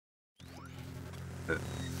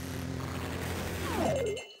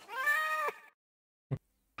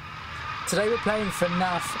Today we're playing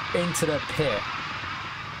FNaF Into the Pit.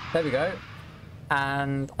 There we go.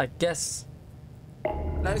 And I guess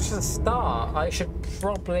let's just start. I should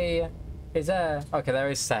probably... Is there... Okay, there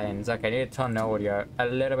is settings. Okay, I need to turn the audio a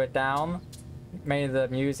little bit down. Maybe the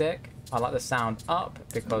music. I like the sound up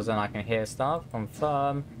because then I can hear stuff.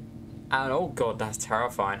 Confirm. And oh god, that's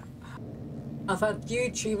terrifying. I've had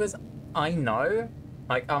YouTubers I know,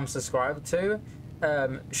 like I'm subscribed to,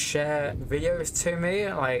 share videos to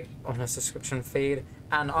me, like on a subscription feed,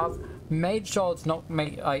 and I've made sure to not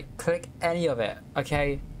click any of it.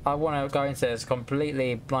 Okay, I want to go into this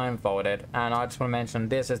completely blindfolded, and I just want to mention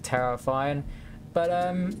this is terrifying. But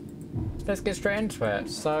let's get straight into it.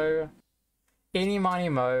 So, eeny miny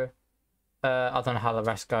mo. I don't know how the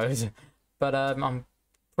rest goes, but I'm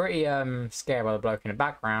pretty scared by the bloke in the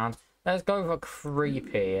background. Let's go for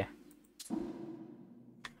creepy.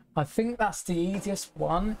 I think that's the easiest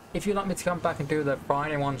one. If you'd like me to come back and do the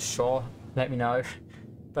Friday one, sure, let me know.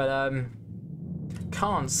 But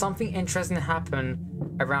can't something interesting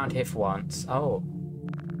happen around here for once? Oh,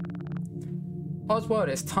 Oswald,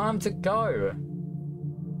 it's time to go.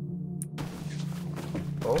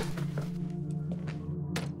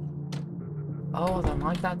 Oh, I don't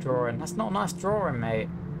like that drawing. That's not a nice drawing, mate.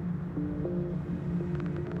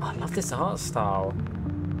 I love this art style.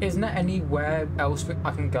 Isn't there anywhere else I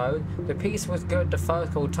can go? The pizza was good the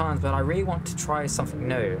first couple times, but I really want to try something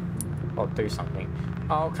new. Or do something.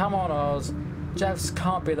 Oh, come on, Oz. Jeff's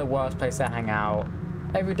can't be the worst place to hang out.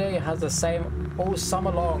 Every day has the same all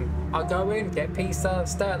summer long. I go in, get pizza,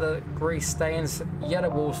 stare at the grease stains, yellow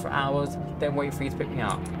walls for hours, then wait for you to pick me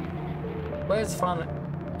up. Where's the fun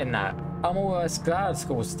in that? I'm almost glad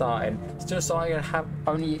school's starting. It's just so I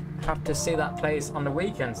only have to see that place on the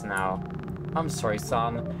weekends now. I'm sorry,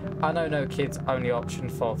 son. I know no kid's only option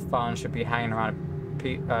for fun should be hanging around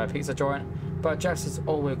a pizza joint, but Jeff's is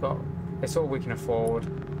all we've got. It's all we can afford.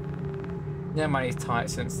 Yeah, money's tight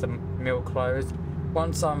since the mill closed.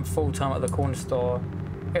 Once I'm full-time at the corner store,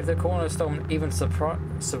 if the corner store even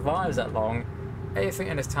survives that long, everything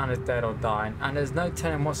in this town is dead or dying, and there's no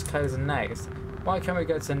telling what's closing next. Why can't we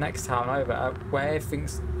go to the next town over where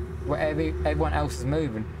everyone else is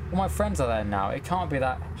moving? All my friends are there now. It can't be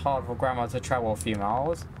that hard for Grandma to travel a few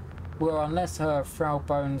miles. Well, unless her frail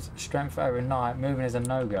bones strength overnight, moving is a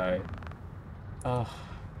no-go. Oh,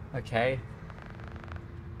 okay.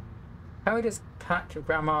 Can we just pack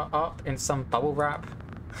Grandma up in some bubble wrap?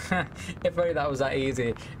 If only that was that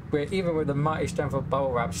easy. But even with the mighty strength of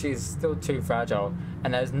bubble wrap, she's still too fragile,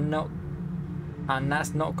 and that's not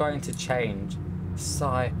going to change.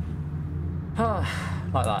 Sigh.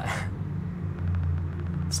 Like that.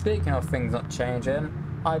 Speaking of things not changing,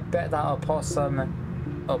 I bet that opossum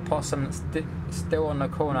still on the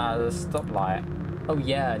corner at the stoplight. Oh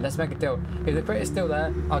yeah, let's make a deal. If the critter's still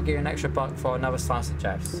there, I'll give you an extra buck for another slice of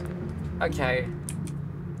Jeff's. Okay.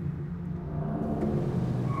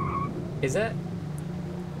 Is it?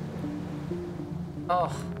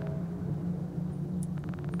 Oh.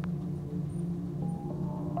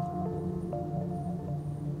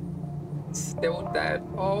 Still dead.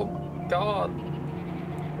 Oh god.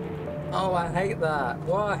 Oh, I hate that.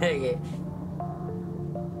 Why?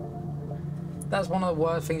 That's one of the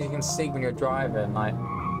worst things you can see when you're driving. Like,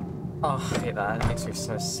 oh, I hate that. It makes me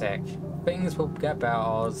so sick. Things will get better,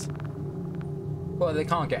 Oz. Well, they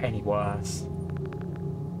can't get any worse.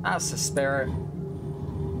 That's the spirit.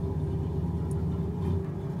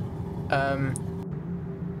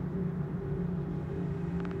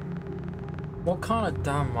 What kind of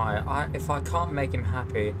damn right if I can't make him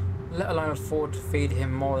happy, let alone afford to feed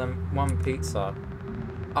him more than one pizza?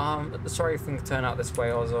 Sorry if things turn out this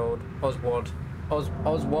way, Oswald. Oswald.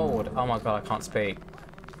 Oh my god, I can't speak.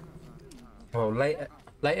 Well, late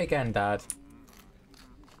again, Dad.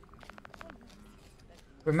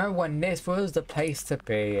 Remember when this was the place to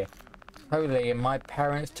be? Holy, my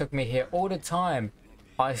parents took me here all the time.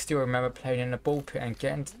 I still remember playing in the ball pit and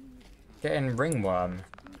getting ringworm.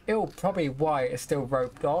 It'll probably why it's still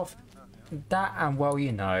roped off. That and well,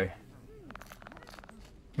 you know.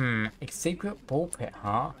 A secret ball pit,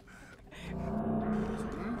 huh?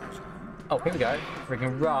 Oh, here we go. We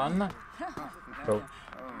can run. Cool.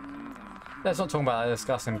 Let's not talk about that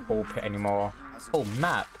disgusting ball pit anymore. Oh,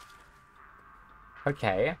 map.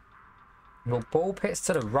 Okay. Well, ball pit's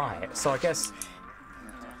to the right, so I guess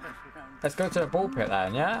let's go to the ball pit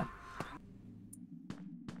then, yeah?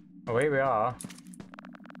 Oh, here we are.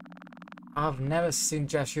 I've never seen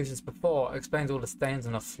Jeff use this before. It explains all the stains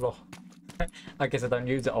on the floor. I guess I don't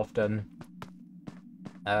use it often.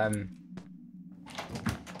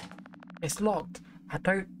 It's locked. I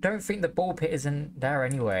don't think the ball pit is in there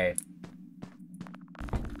anyway.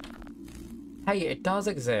 Hey, it does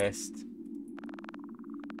exist.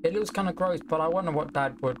 It looks kind of gross, but I wonder what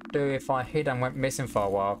Dad would do if I hid and went missing for a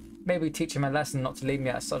while. Maybe teach him a lesson not to leave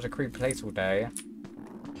me at such a creepy place all day.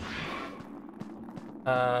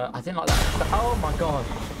 I didn't like that. Oh my god.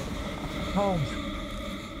 Oh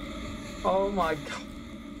my god.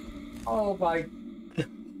 Oh my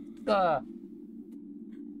god.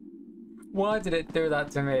 Why did it do that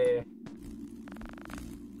to me?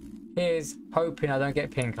 Here's hoping I don't get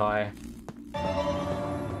pink eye.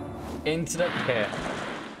 Into the pit.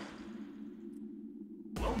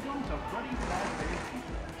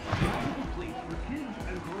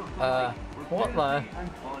 What the?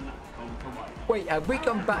 Wait, have we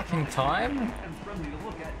gone back in time?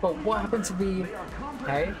 But what happened to the...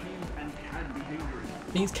 Okay.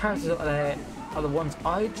 These characters are the ones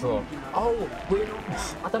I draw. Oh,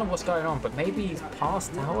 I don't know what's going on, but maybe he's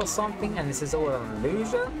passed out or something and this is all an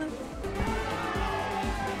illusion?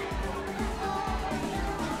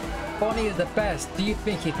 Bonnie is the best. Do you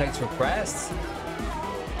think he takes requests?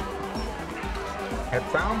 A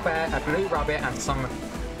brown bear, a blue rabbit, and some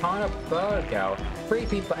kind of bird girl. 3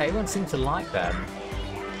 people, everyone seems to like them.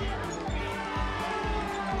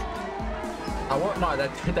 I won't lie,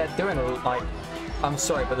 they're doing like... I'm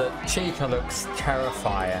sorry, but the Chica looks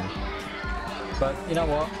terrifying. But you know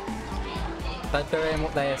what? They're doing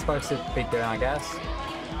what they're supposed to be doing, I guess.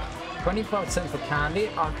 25% for candy?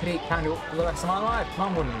 I could eat candy for the rest of my life.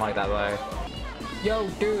 Mum wouldn't like that though. Yo,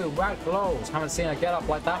 dude, whack blows. Haven't seen a get up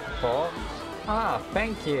like that before. Ah,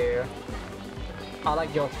 thank you. I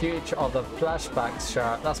like your Future of the Flashbacks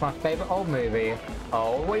shirt. That's my favorite old movie.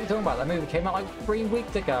 Oh, what are you talking about? That movie came out like 3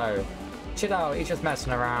 weeks ago. Chill out, he's just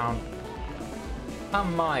messing around.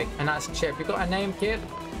 I'm Mike, and that's Chip. You got a name, kid?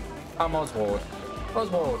 I'm Oswald.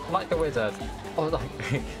 Oswald, like the wizard. Oh, like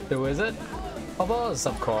the wizard? Of Oz,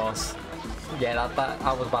 of course. Yeah, that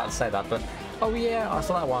I was about to say that, but... Oh yeah, I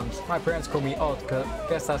saw that once. My parents called me Oz, cause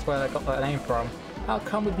guess that's where they got that name from. How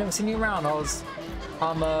come we've never seen you around, Oz?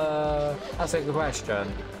 That's a good question.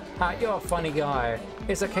 You're a funny guy.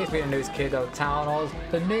 It's okay to be a news kid of town, Oz.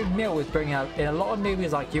 The new mill is bringing out in a lot of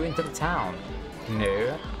newbies like you into the town.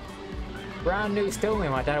 New? Brand new still me,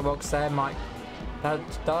 my dad works there, my dad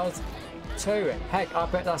does too. Heck, I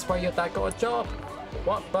bet that's where your dad got a job.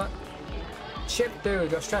 What, but... Chip, dude,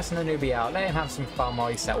 you're stressing the newbie out. Let him have some fun while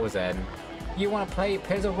he settles in. You want to play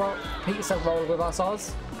pizza roll with us,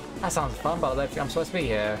 Oz? That sounds fun, but I don't think I'm supposed to be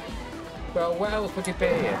here. Well, where else would you be?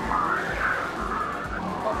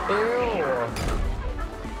 Oh, ew.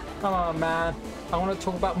 Come on, man. I want to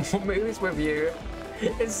talk about more movies with you.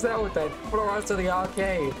 It's settled then. Follow us to the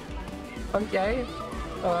arcade. Okay.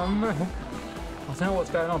 I don't know what's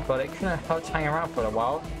going on, but it couldn't hurt to hang around for a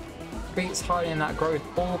while. Beats hiding in that growth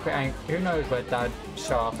ball pit, and who knows where Dad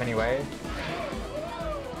show up anyway.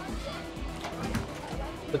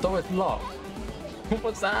 The door is locked.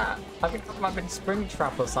 What's that? I think that might have been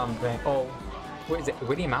Springtrap or something. Or, what is it,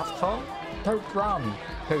 Willie Mouthton? Don't run.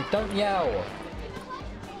 Who? Don't yell.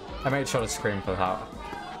 I made sure to scream for that.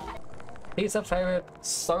 Pizza flavored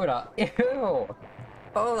soda. Ew.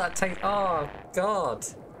 Oh, that tastes. Oh, God.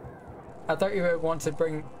 I don't even want to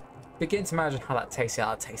begin to imagine how that tastes. Yeah,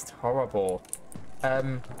 that tastes horrible.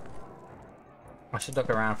 I should look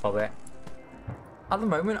around for it. At the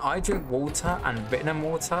moment, I drink water and vitamin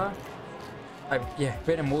water. Yeah,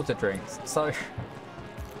 vitamin water drinks. So,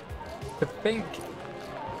 to think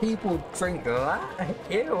people drink that?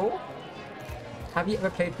 Ew. Have you ever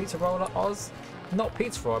played Pizza Roller, Oz? Not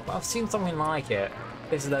Pizza Roller, but I've seen something like it.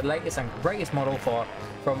 This is the latest and greatest model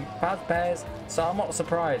from Fazbear's, so I'm not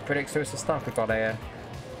surprised. Pretty exclusive stuff we got here.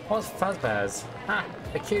 What's Fazbear's? Ha!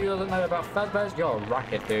 The kid who doesn't know about Fazbear's? You're a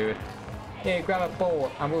racket, dude. Here, grab a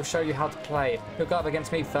ball and we'll show you how to play. You'll go up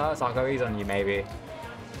against me first, I'll go easy on you maybe.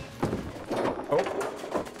 Oh,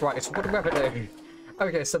 right, so what do we have to do?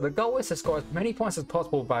 Okay, so the goal is to score as many points as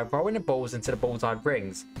possible by rolling the balls into the bullseye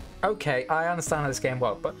rings. Okay, I understand how this game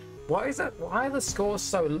works, but why are the scores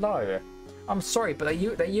so low? I'm sorry, but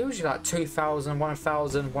they're usually like 2,000,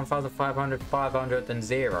 1,000, 1,500, 500, and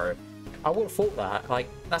 0. I would have thought that, like,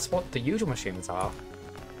 that's what the usual machines are.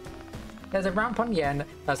 There's a ramp on the end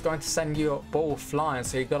that's going to send your ball flying,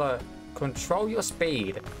 so you gotta control your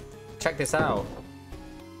speed. Check this out.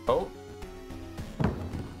 Oh.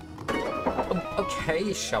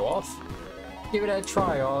 Okay, show off. Give it a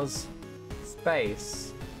try, Oz.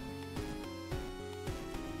 Space.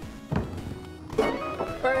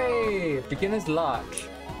 Hey! Beginner's luck.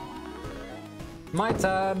 My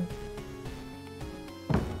turn.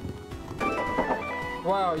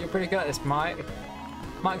 Wow, you're pretty good at this, Mike.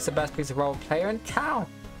 Mike's the best piece of role player in town.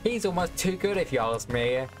 He's almost too good if you ask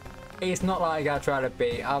me. It's not like I try to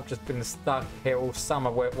be. I've just been stuck here all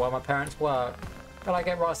summer while my parents work. But I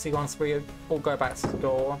get rusty once we all go back to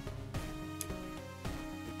school.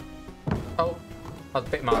 Oh, that's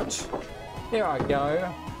a bit much. Here I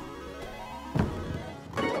go.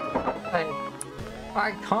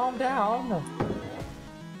 Hey, calm down.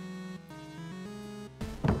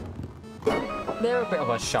 They're a bit of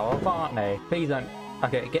a show off, aren't they? Please don't.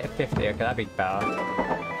 Okay, get a 50. Okay, that'd be better.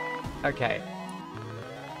 Okay.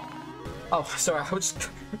 Oh, sorry. I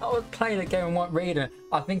was playing the game and weren't reading.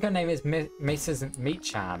 I think her name is Mrs.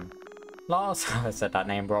 Meacham. Last, I said that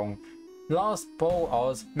name wrong. Last ball,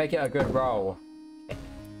 Oz. Make it a good roll.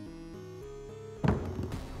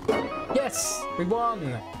 Yes, we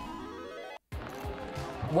won.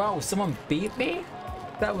 Wow, someone beat me?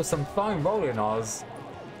 That was some fine rolling, Oz.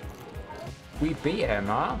 We beat him,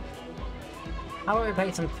 huh? How about we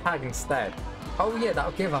play some tag instead? Oh yeah,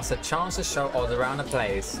 that'll give us a chance to show Oz around the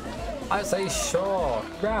place. I say sure.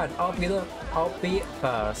 Brad, I'll be it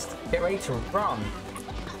first. Get ready to run.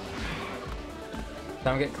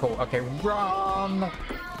 Don't get caught. Okay, run.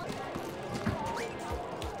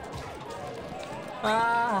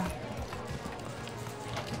 Ah!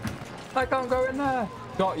 I can't go in there.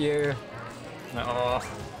 Got you. Oh.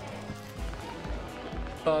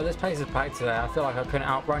 Oh, this place is packed today. I feel like I couldn't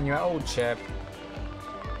outrun you at all, Chip.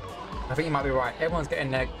 I think you might be right. Everyone's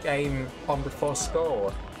getting their game on before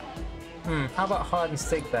school. How about hide and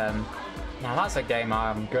seek then? Now that's a game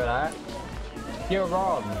I'm good at. You're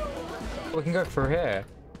on. We can go through here.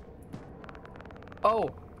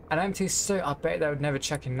 Oh, an empty suit. I bet they would never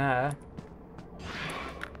check in there.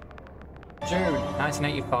 June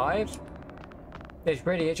 1985. It's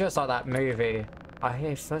really just like that movie. I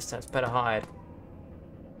hear footsteps. Better hide.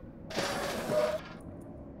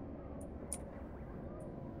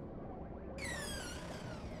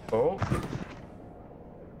 Oh.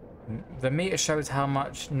 The meter shows how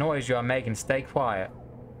much noise you are making. Stay quiet.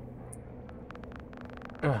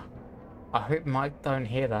 Ugh. I hope Mike don't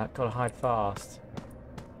hear that. Gotta hide fast.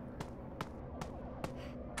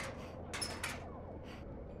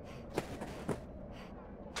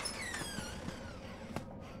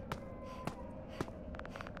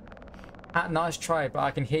 Nice try, but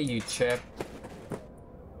I can hear you, Chip.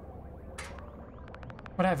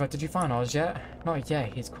 Whatever, did you find Oz yet? Not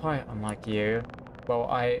yet, he's quiet unlike you. Well,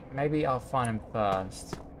 maybe I'll find him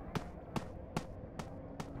first.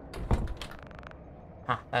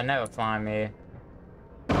 Huh, they'll never find me.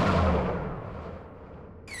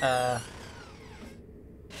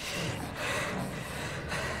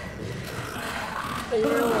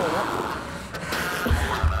 Ew.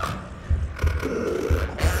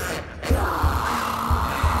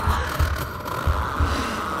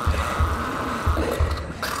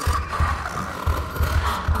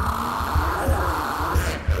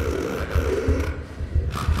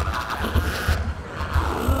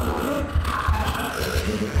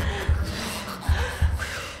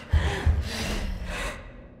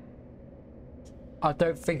 I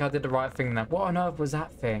don't think I did the right thing there. What on earth was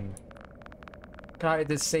that thing? Guy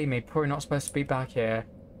did see me. Probably not supposed to be back here.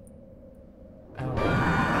 Oh.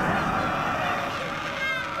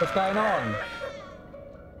 What's going on?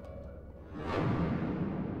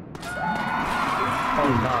 Oh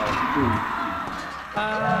no.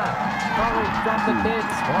 Ah! Oh, grab the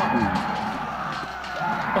kids! What?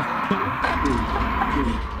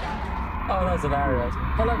 Oh, that's hilarious.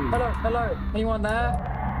 Hello, hello, hello! Anyone there?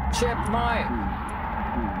 Chip, Mike!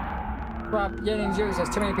 Crap, yelling's useless. There's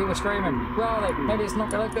too many people screaming. Where are they? Maybe it's not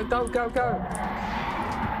gonna go. Go, go, go!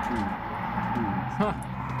 Huh.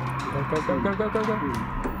 Go, go, go, go, go, go, go!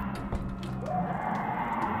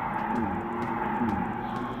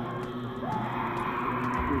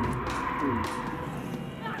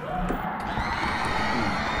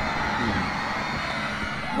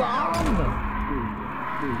 Run!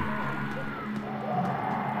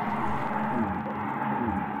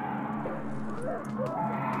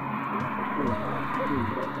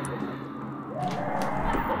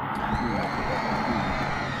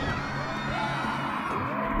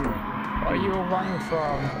 What are you all running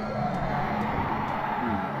from?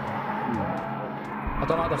 I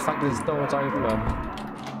don't like the fact that this door's open.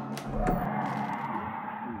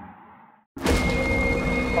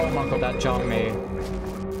 Oh my god, that jumped me.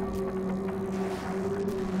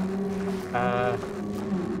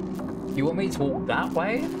 You want me to walk that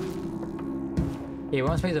way? He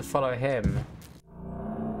wants me to follow him.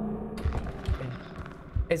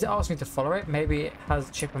 Is it asking me to follow it? Maybe it has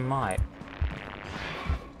Chip and Mike.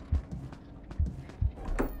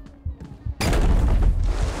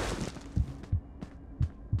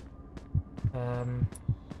 Um.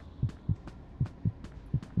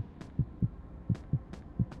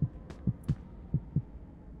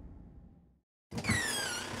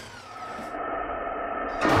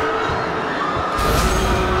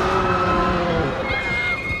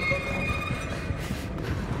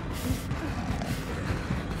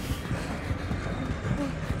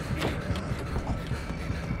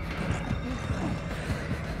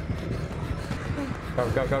 Go,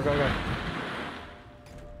 go, go, go, go.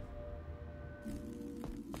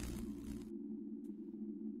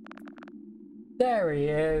 There he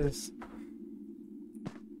is.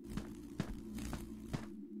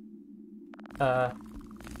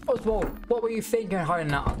 Oswald, what were you thinking hiding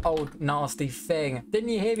that old nasty thing? Didn't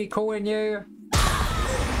you hear me calling you?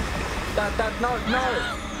 Dad, no, no!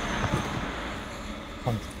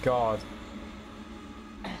 Oh my god.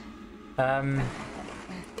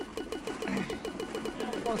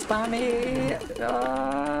 What's Spammy?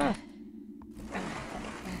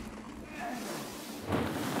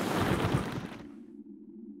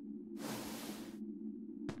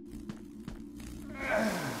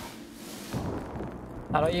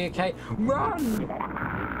 Hello, you okay? Run!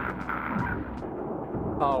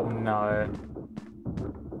 Oh no.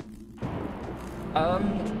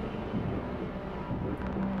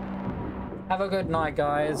 Have a good night,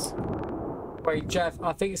 guys. Wait, Jeff,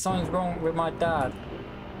 I think something's wrong with my dad.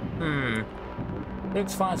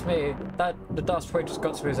 Looks fine to me. The dust probably just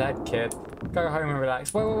got to his head, kid. Go home and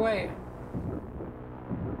relax. Wait, wait, wait.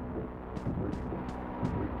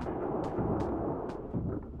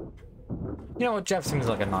 You know what? Jeff seems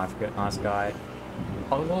like a nice guy.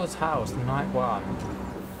 Oswald's house, night 1.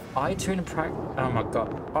 I to interact. Oh my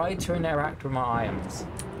god. I to interact with my items.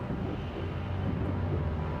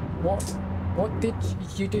 What did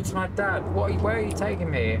you do to my dad? Where are you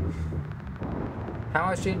taking me? How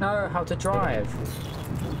much do you know how to drive?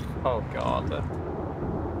 Oh god.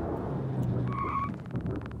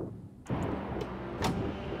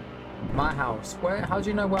 My house. Where? How do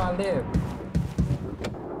you know where I live?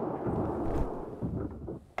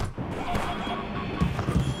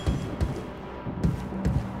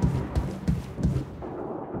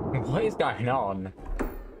 What is going on?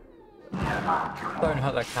 Don't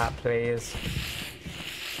hurt the cat, please.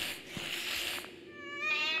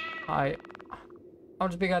 I'll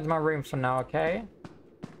just be going to my room for now, okay?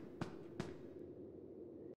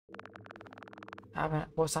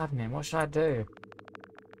 What's happening? What should I do?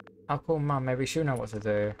 I'll call Mum. Maybe she'll know what to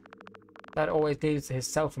do. Dad always leaves his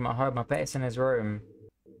cell phone at home. I bet it's in his room.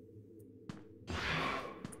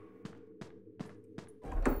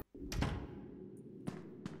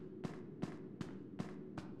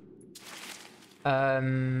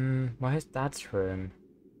 Where's Dad's room?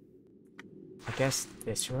 I guess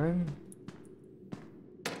this room?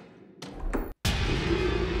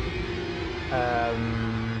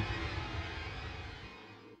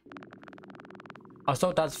 I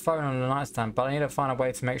saw Dad's phone on the nightstand, but I need to find a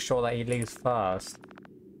way to make sure that he leaves first.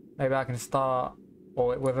 Maybe I can start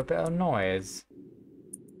with a bit of noise.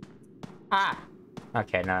 Ah!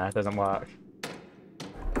 Okay, no, that doesn't work.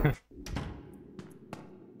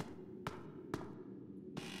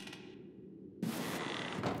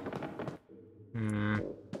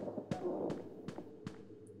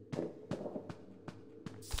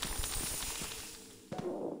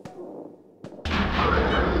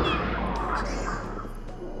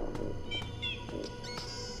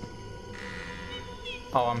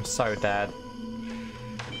 Oh, I'm so dead.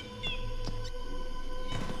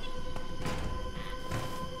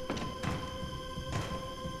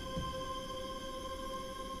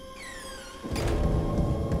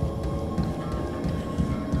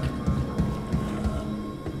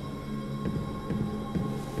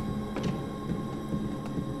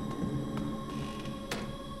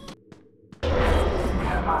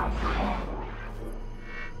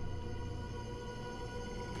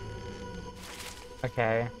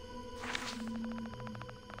 Okay.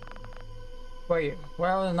 Wait,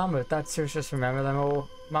 where are the numbers? Dad should just remember them all.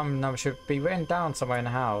 Mum's number should be written down somewhere in the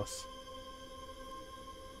house.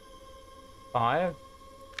 5.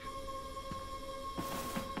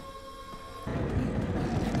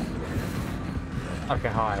 Okay,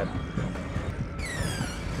 hide.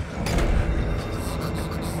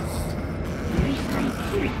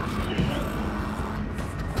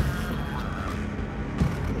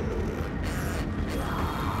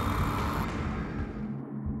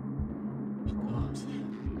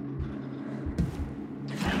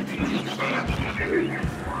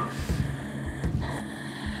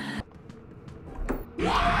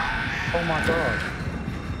 Oh my god.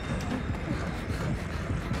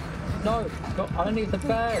 No, I don't need the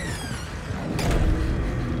bed.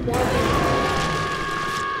 Why?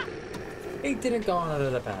 Freddy didn't go under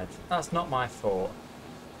the bed. That's not my fault.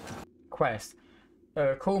 Quest.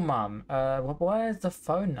 Call mum. Where's the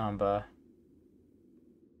phone number?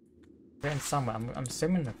 Written somewhere. I'm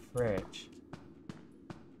assuming the fridge.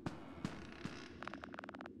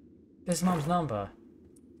 This is mum's number.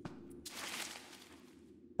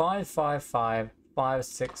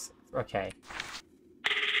 55556. Okay.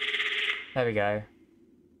 There we go.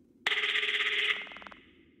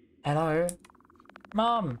 Hello?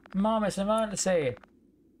 Mum! Mum, it's an emergency!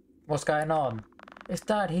 What's going on? It's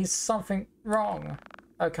Dad, he's something wrong.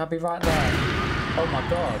 Okay, I'll be right there. Oh my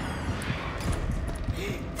god.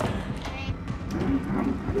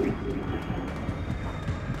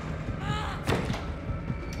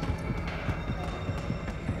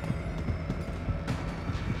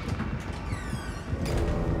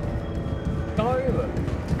 Go!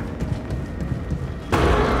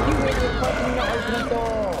 You idiot, why can you not open the door?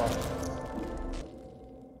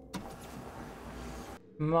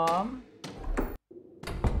 Mom?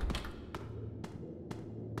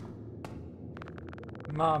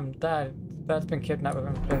 Mom, Dad's been kidnapped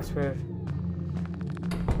and replaced with...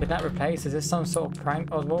 Kidnapped replaced? Is this some sort of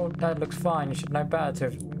prank, Oswald? Dad looks fine, you should know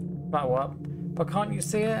better to... About what? But can't you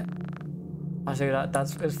see it? I see that,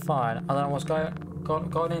 it's fine. I don't know what's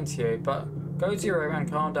gone into you, but go to your room and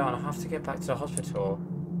calm down. I have to get back to the hospital.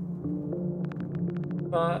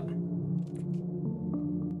 But...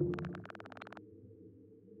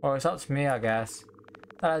 Well, it's up to me, I guess.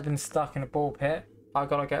 Dad has been stuck in a ball pit. I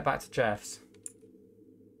gotta get back to Jeff's.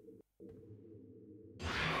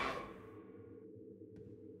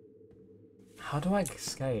 How do I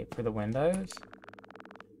escape? Through the windows?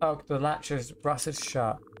 Oh, the latch is rusted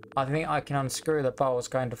shut. I think I can unscrew the bolts.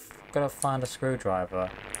 Gotta find a screwdriver.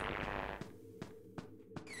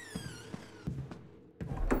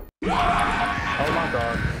 Oh my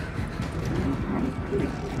god.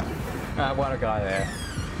 What a guy there.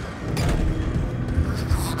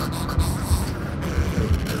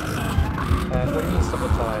 What do you need to stop the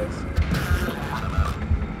tires?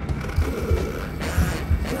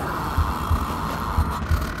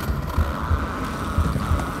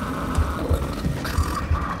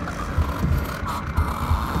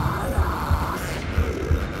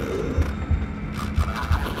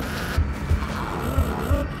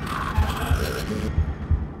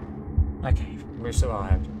 Okay, we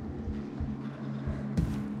survived.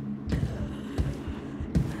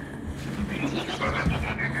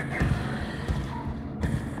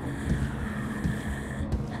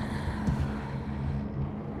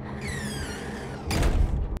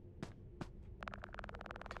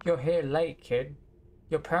 You're here late, kid.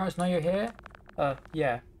 Your parents know you're here?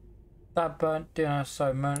 Yeah. That burnt dinner, so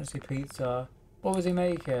emergency pizza. What was he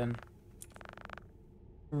making?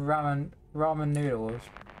 Ramen noodles.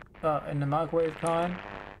 In the microwave kind?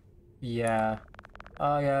 Yeah.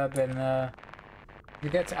 Oh yeah, I've been there. You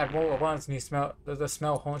get to add water once and you smell, the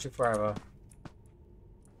smell haunts you forever.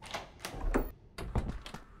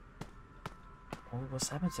 Oh, what's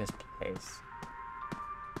happened to this place?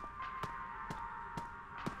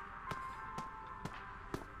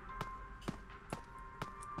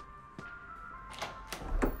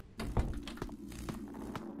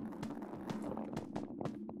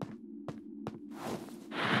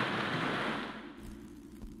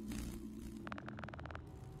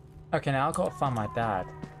 Okay, now I've got to find my dad.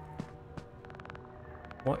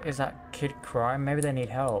 What is that kid crying? Maybe they need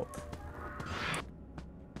help.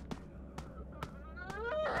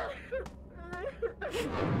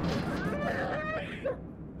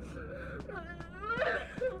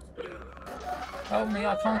 Help me,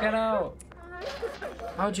 I can't get out.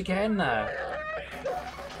 How'd you get in there?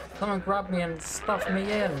 Someone grabbed me and stuffed me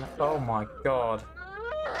in. Oh my god.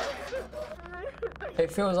 It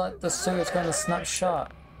feels like the suit is going to snap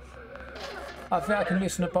shut. I think I can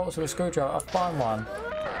loosen the bolts with a screwdriver. I'll find one.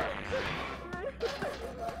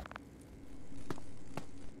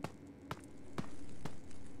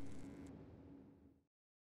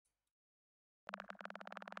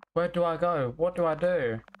 Where do I go? What do I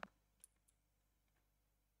do?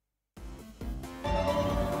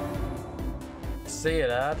 See you,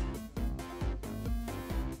 Dad.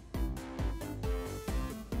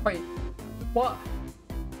 Wait, what?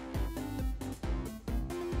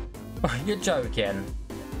 Oh, you're joking.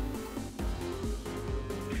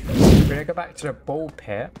 We're gonna go back to the ball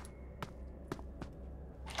pit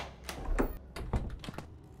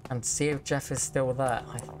and see if Jeff is still there,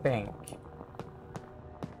 I think.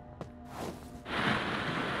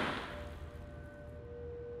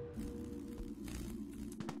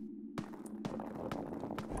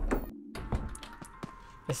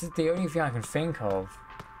 This is the only thing I can think of.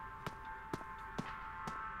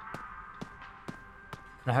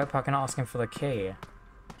 And I hope I can ask him for the key.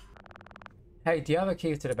 Hey, do you have a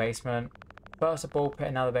key to the basement? First a ball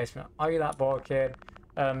pit, now the basement. Are you that bored, kid?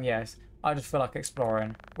 Yes. I just feel like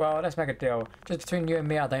exploring. Well, let's make a deal. Just between you and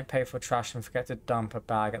me, I don't pay for trash and forget to dump a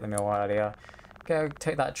bag at the mill earlier. Go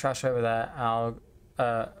take that trash over there and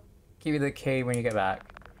I'll give you the key when you get back.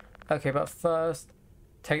 Okay, but first,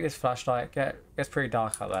 take this flashlight. It's pretty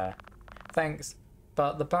dark out there. Thanks,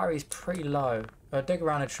 but the battery's pretty low. Dig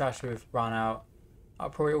around the trash we've run out.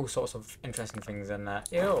 Probably all sorts of interesting things in there.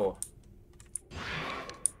 Ew.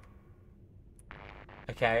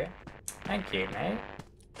 Okay. Thank you, mate.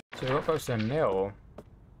 So what goes to the mill?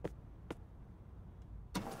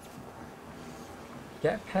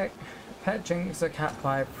 Get pet drinks the cat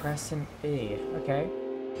by pressing E. Okay.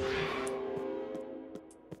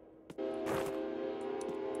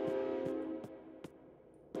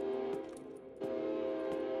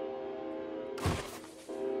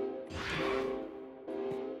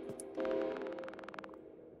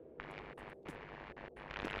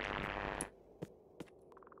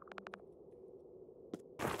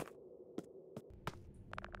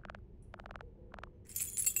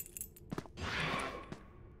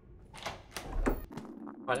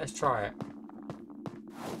 Right, let's try it.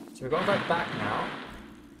 So we've got to go back now.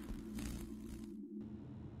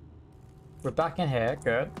 We're back in here,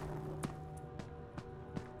 good.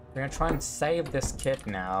 We're gonna try and save this kid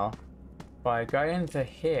now by going into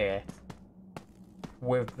here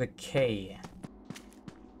with the key.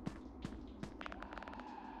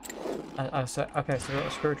 Okay, so we've got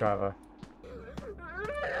a screwdriver.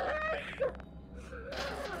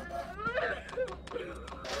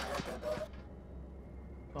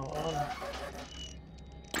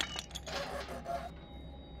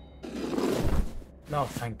 No,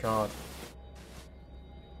 thank God.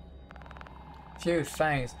 Phew,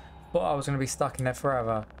 thanks. Thought I was going to be stuck in there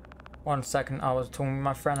forever. 1 second, I was talking with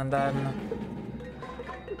my friend and then...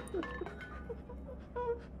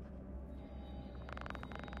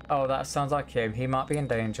 Oh, that sounds like him. He might be in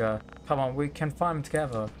danger. Come on, we can find him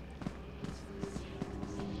together.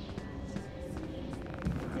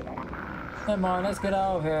 Never mind, let's get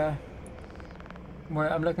out of here. Wait,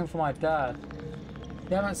 I'm looking for my dad.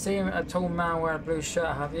 You haven't seen a tall man wear a blue shirt,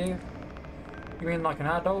 have you? You mean like an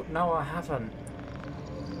adult? No, I haven't.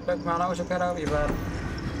 Look, man, I wish I could help you, bud.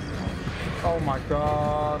 Oh my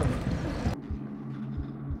God.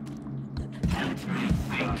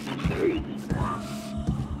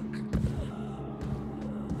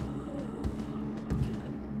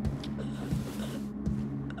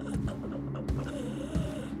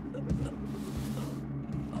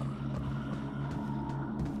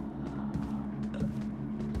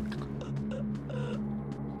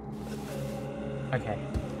 Okay.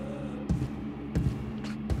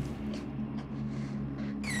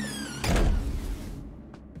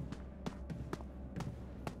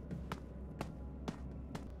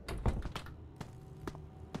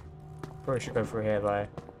 Probably should go through here though.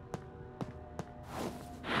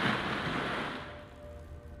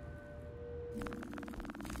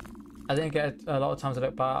 I didn't get a lot of time to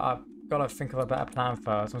look, but I've got to think of a better plan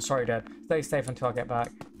first. I'm sorry, Dad. Stay safe until I get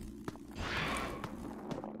back.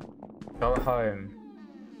 Go home.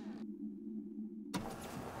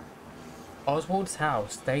 Oswald's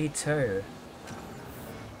house, day 2.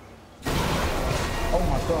 Oh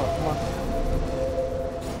my God, come on.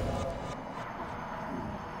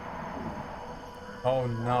 Oh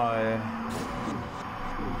no.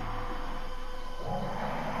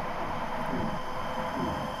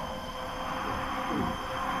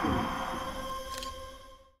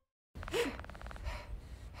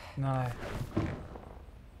 No.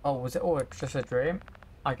 Oh, was it all just a dream?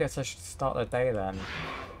 I guess I should start the day then.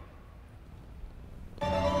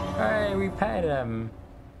 Hey, we petted him!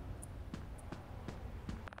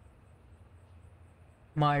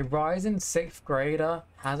 My rising 6th grader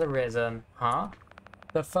has arisen, huh?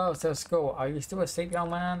 The first at school, are you still asleep, young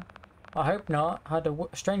man? I hope not. I had a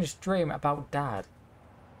strange dream about Dad.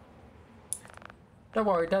 Don't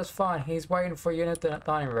worry, Dad's fine. He's waiting for you in the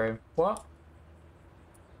dining room. What?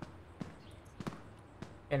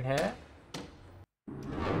 In here?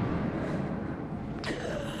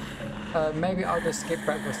 Maybe I'll just skip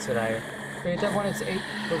breakfast today. We don't want to eat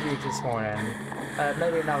with you this morning.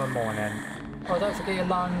 Maybe another morning. Oh, don't forget your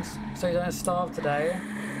lunch so you don't starve today.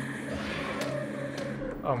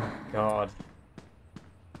 Oh my God.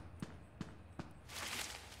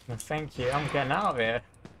 Well, thank you. I'm getting out of here.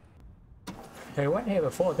 We weren't here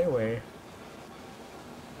before, did we?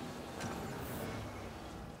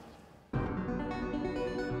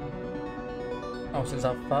 Oh, so it's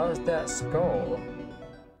our first day at school.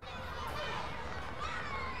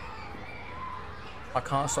 I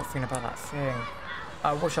can't stop thinking about that thing.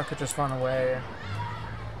 I wish I could just run away.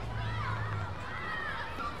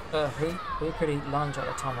 Who could eat lunch at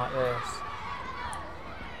a time like this?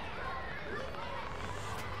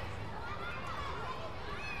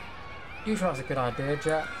 You sure that's a good idea,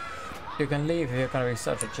 Jet? You can leave if you're going to be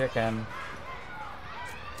such a chicken.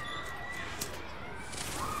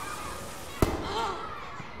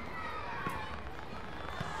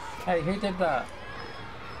 Hey, who did that?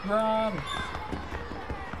 Run!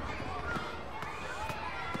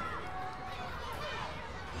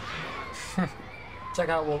 Check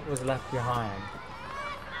out what was left behind.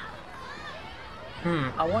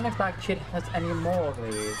 I wonder if that kid has any more of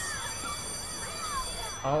these.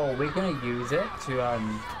 Oh, we're gonna use it to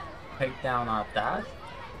take down our dad?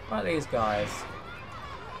 What are these guys?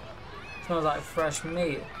 Smells like fresh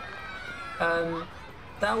meat.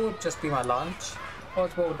 That would just be my lunch.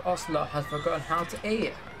 Oswald Ocelot has forgotten how to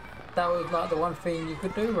eat. That was like the one thing you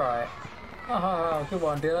could do right. Oh, good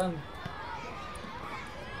one, Dylan.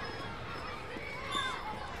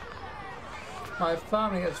 My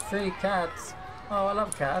family has 3 cats. Oh, I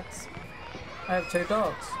love cats. I have 2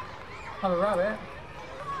 dogs. I have a rabbit.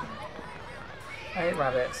 I hate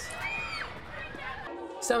rabbits.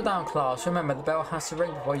 Settle down, class. Remember, the bell has to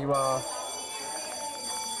ring before you are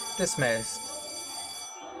dismissed.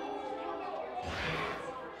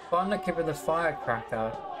 Find the kid with the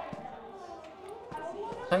firecracker.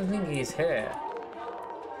 I don't think he's here.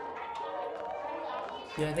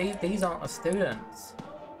 Yeah, these aren't the students.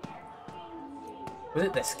 Was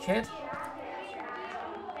it this kid?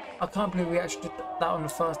 I can't believe we actually did that on the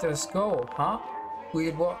first day of school, huh? We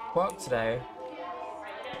did work today.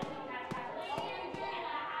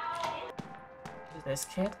 Is this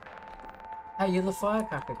kid? Hey, you're the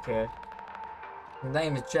firecracker kid. His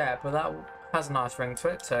name is Jet, but that has a nice ring to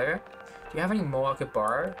it too. Do you have any more I could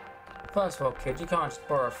borrow? First of all, kid, you can't just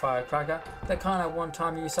borrow a firecracker. They're kind of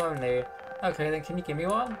one-time use only. Okay, then can you give me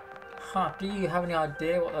one? Huh, do you have any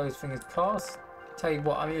idea what those things cost? Tell you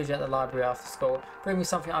what, I'm usually at the library after school. Bring me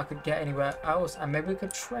something I could get anywhere else and maybe we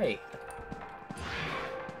could trade.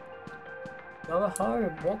 Go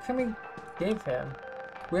home. What can we give him?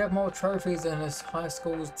 We have more trophies than his high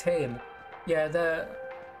school's team. Yeah, they're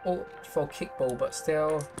all for kickball, but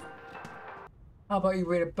still. How about you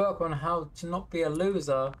read a book on how to not be a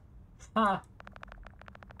loser? Ha!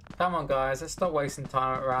 Come on, guys. Let's stop wasting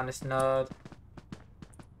time around this nerd.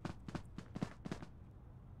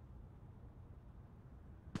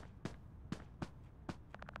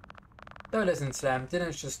 Don't listen to them.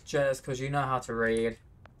 Dylan's just jealous because you know how to read.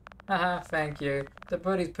 Haha, thank you. The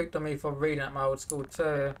buddies picked on me for reading at my old school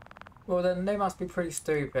too. Well then, they must be pretty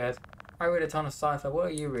stupid. I read a ton of sci-fi. What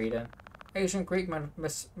are you reading? Ancient Greek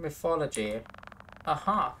mythology.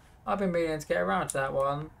 Aha! I've been meaning to get around to that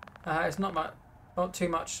one. It's not too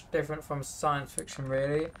much different from science fiction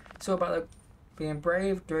really. It's all about being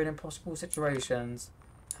brave during impossible situations.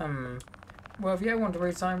 Well, if you ever want to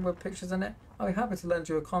read something with pictures in it, I'll be happy to lend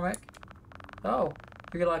you a comic. Oh,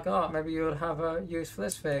 if you like art, maybe you would have a use for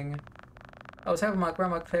this thing. I was helping my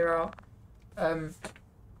grandma clear out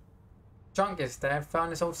junk yesterday and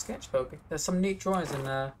found this old sketchbook. There's some neat drawings in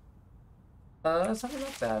there. Let's have a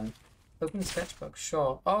look then. Open sketchbook,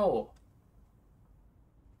 sure. Oh!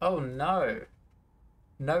 Oh no!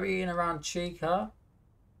 No eating around Chica.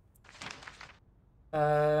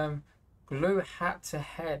 Glue hat to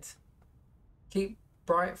head. Keep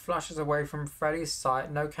bright flashes away from Freddy's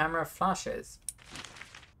sight. No camera flashes.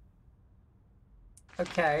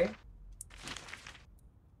 Okay.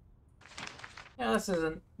 Yeah, this is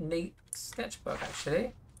a neat sketchbook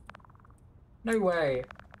actually. No way.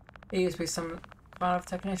 He used to be some kind of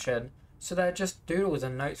technician. So they're just doodles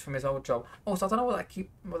and notes from his old job. Also, I don't know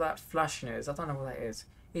what that flashing is. I don't know what that is.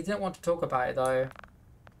 He didn't want to talk about it though.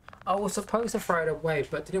 I was supposed to throw it away,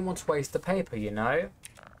 but didn't want to waste the paper, you know?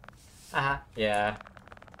 Yeah.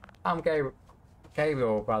 I'm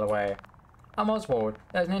Gabriel, by the way. I'm Oswald.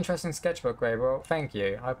 There's an interesting sketchbook, Gabriel. Thank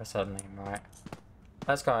you. I hope I said the name right.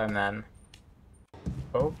 Let's go home then.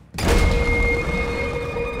 Oh.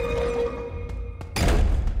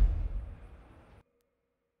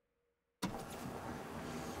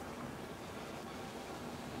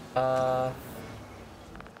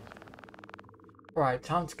 Right,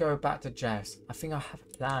 time to go back to Jess. I think I have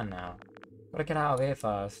a plan now. Gotta get out of here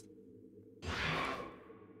first.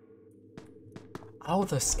 Oh,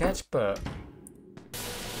 the sketchbook.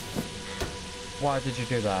 Why did you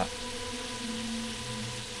do that?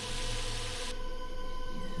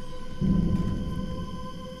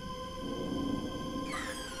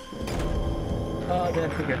 Oh, I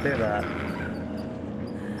didn't think I'd do that.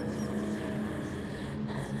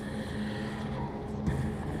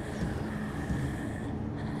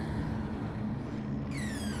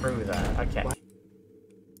 through there. Okay.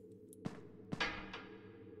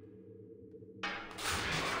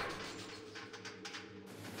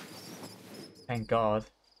 Thank God.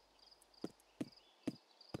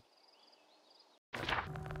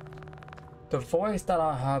 The voice that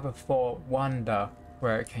I heard before, wonder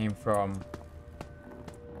where it came from.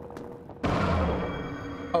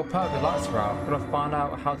 Oh, perfect, lights are out. Gotta find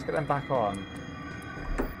out how to get them back on.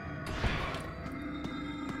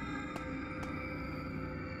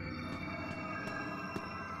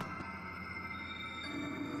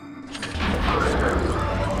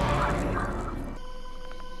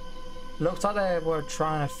 Looks like they were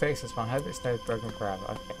trying to fix this one. I hope it stays broken forever.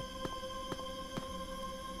 Okay.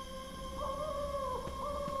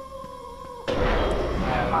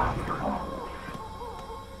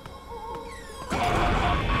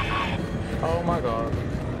 Oh my God.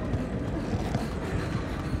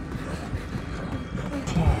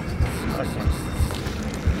 Okay.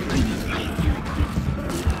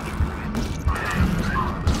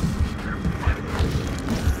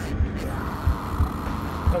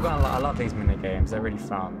 Not gonna lie, I love these mini games. They're really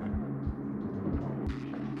fun.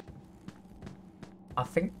 I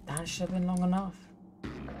think that should have been long enough.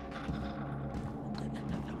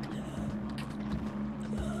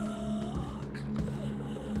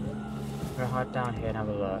 I'm gonna hide down here and have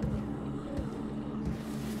a look.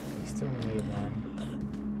 He's still moving.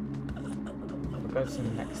 We'll go to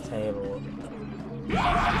the next table.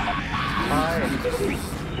 Hi!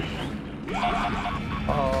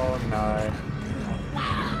 Oh no.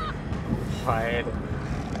 Hide.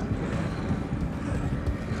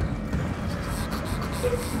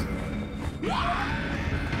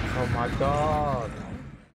 Oh my God.